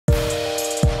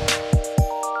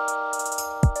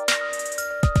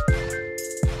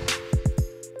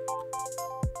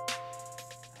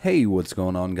Hey, what's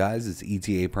going on, guys? It's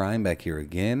ETA Prime back here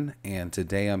again, and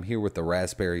today I'm here with the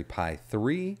Raspberry Pi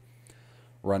 3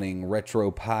 running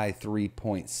RetroPie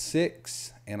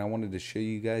 3.6, and I wanted to show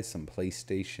you guys some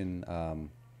PlayStation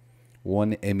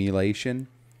 1 emulation.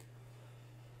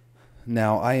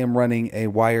 Now, I am running a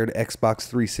wired Xbox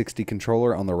 360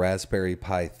 controller on the Raspberry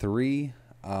Pi 3.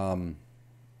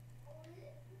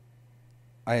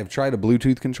 I have tried a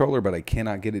Bluetooth controller, but I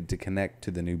cannot get it to connect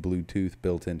to the new Bluetooth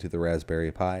built into the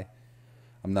Raspberry Pi.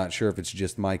 I'm not sure if it's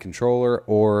just my controller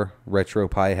or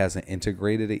RetroPie hasn't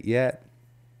integrated it yet,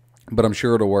 but I'm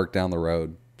sure it'll work down the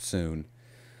road soon.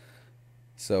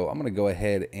 So I'm going to go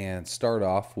ahead and start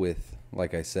off with,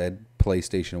 like I said,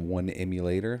 PlayStation 1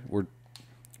 emulator. Let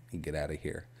me get out of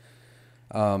here.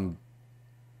 I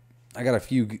got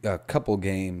a couple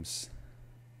games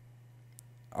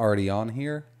already on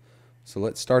here. So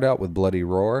let's start out with Bloody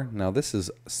Roar. Now this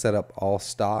is set up all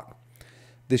stock.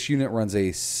 This unit runs a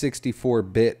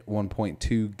 64-bit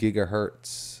 1.2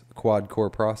 gigahertz quad-core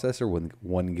processor with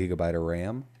 1 gigabyte of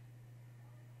RAM.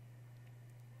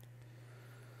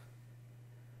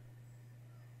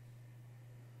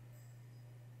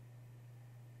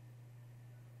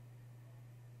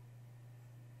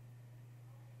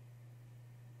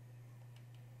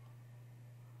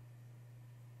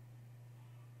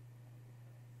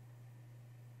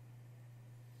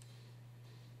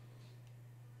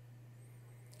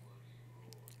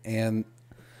 And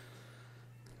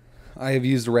I have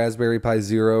used a Raspberry Pi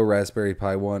 0, Raspberry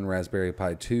Pi 1, Raspberry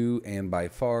Pi 2, and by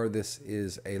far this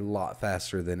is a lot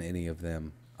faster than any of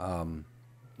them.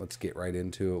 Let's get right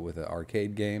into it with an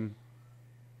arcade game.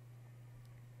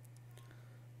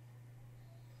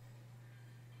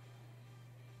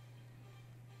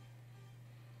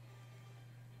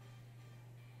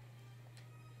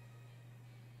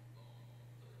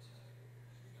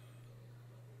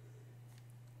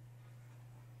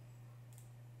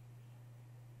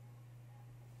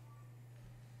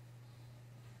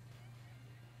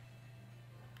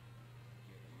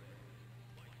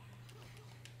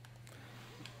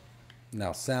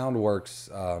 Now, sound works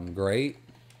great.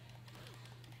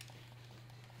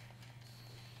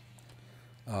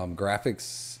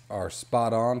 Graphics are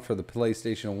spot on for the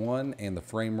PlayStation 1, and the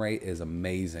frame rate is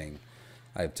amazing.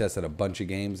 I've tested a bunch of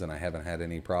games, and I haven't had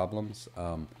any problems.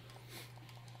 Now,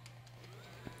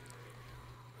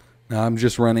 I'm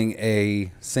just running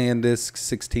a SanDisk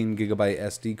 16 gigabyte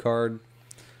SD card.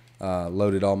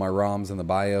 Loaded all my ROMs and the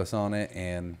BIOS on it,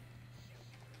 and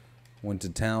went to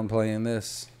town playing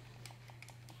this.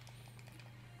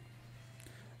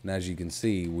 And as you can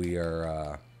see, we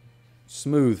are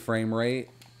smooth frame rate,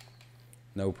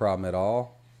 no problem at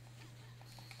all.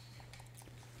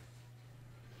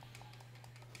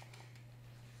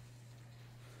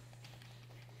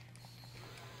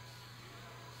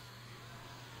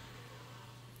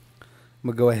 I'm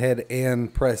going to go ahead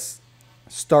and press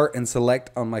start and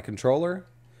select on my controller.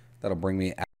 That'll bring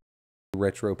me out to the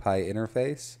RetroPie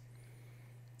interface,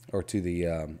 or to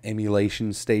the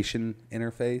emulation station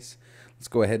interface. Let's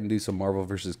go ahead and do some Marvel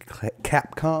vs.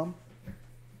 Capcom.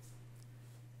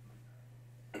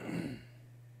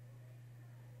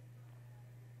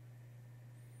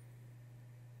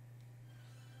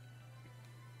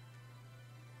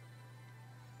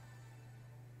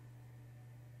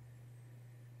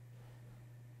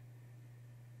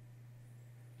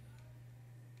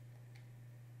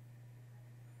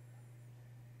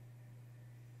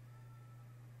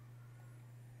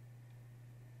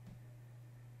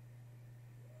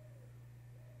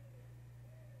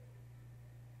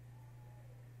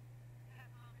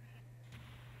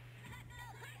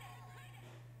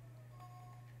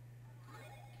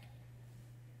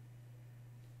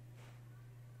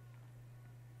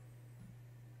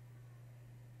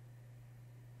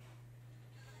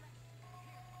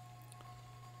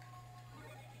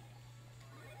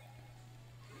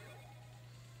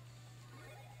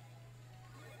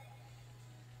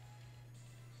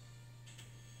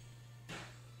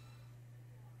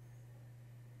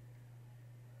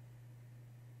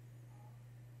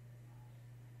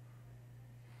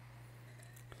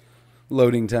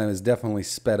 Loading time is definitely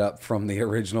sped up from the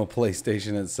original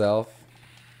PlayStation itself.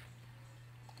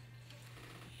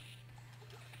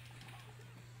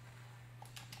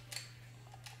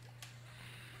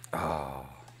 Oh.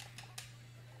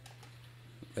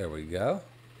 There we go.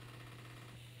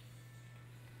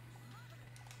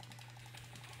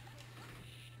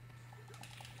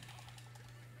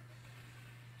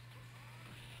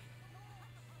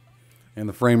 And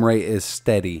the frame rate is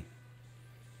steady.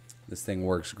 This thing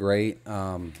works great.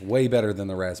 Way better than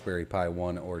the Raspberry Pi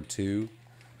 1 or 2,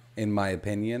 in my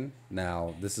opinion.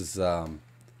 Now, this is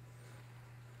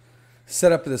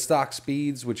Set up to the stock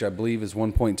speeds, which I believe is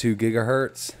 1.2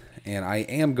 gigahertz, and I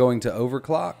am going to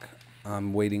overclock.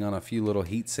 I'm waiting on a few little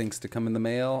heat sinks to come in the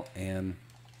mail, and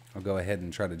I'll go ahead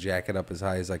and try to jack it up as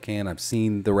high as I can. I've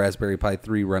seen the Raspberry Pi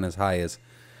 3 run as high as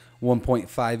 1.5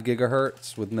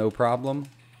 gigahertz with no problem.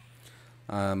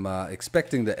 I'm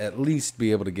expecting to at least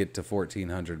be able to get to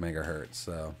 1400 megahertz.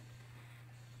 So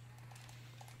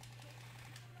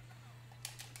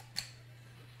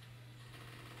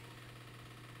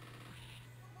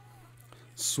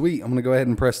sweet. I'm going to go ahead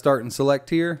and press start and select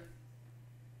here.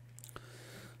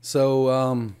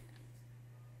 So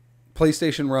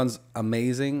PlayStation runs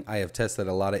amazing. I have tested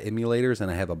a lot of emulators, and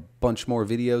I have a bunch more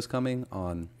videos coming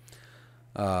on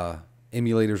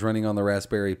emulators running on the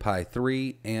Raspberry Pi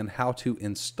 3 and how to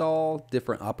install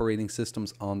different operating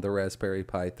systems on the Raspberry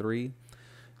Pi 3.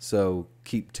 So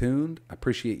keep tuned. I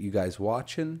appreciate you guys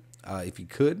watching. If you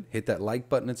could, hit that like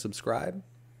button and subscribe.